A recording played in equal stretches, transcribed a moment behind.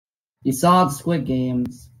You saw the Squid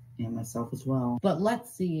Games, and myself as well. But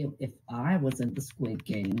let's see if I was in the Squid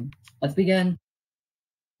Game. Let's begin.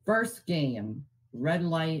 First game. Red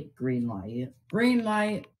light, green light. Green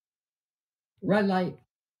light. Red light.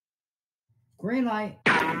 Green light.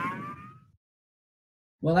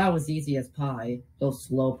 Well, that was easy as pie. Those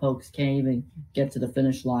slowpokes can't even get to the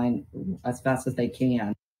finish line as fast as they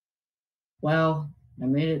can. Well, I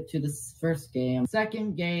made it to this first game.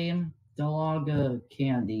 Second game, Dalaga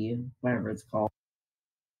Candy, whatever it's called.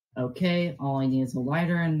 Okay, all I need is a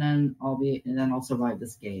lighter, and then I'll survive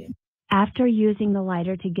this game. After using the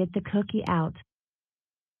lighter to get the cookie out.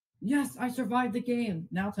 Yes, I survived the game.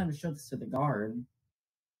 Now it's time to show this to the guard.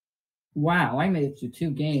 Wow, I made it through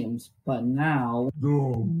 2 games, but now...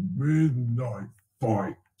 The midnight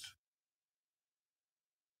fight.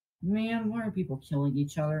 Man, why are people killing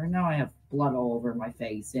each other? Now I have blood all over my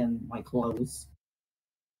face and my clothes.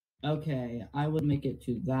 Okay, I would make it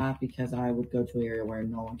to that because I would go to an area where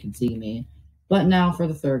no one can see me. But now for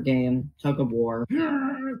the third game, Tug of War.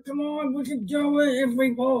 Come on, we can do it if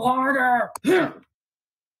we pull harder!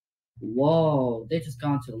 Whoa, they just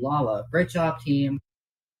gone to lava. Great job, team.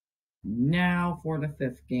 Now for the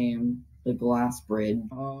 5th game, the glass bridge.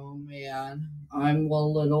 Oh man, I'm a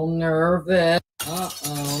little nervous.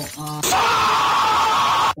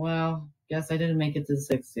 Well, guess I didn't make it to the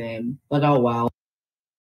 6th game, but oh well.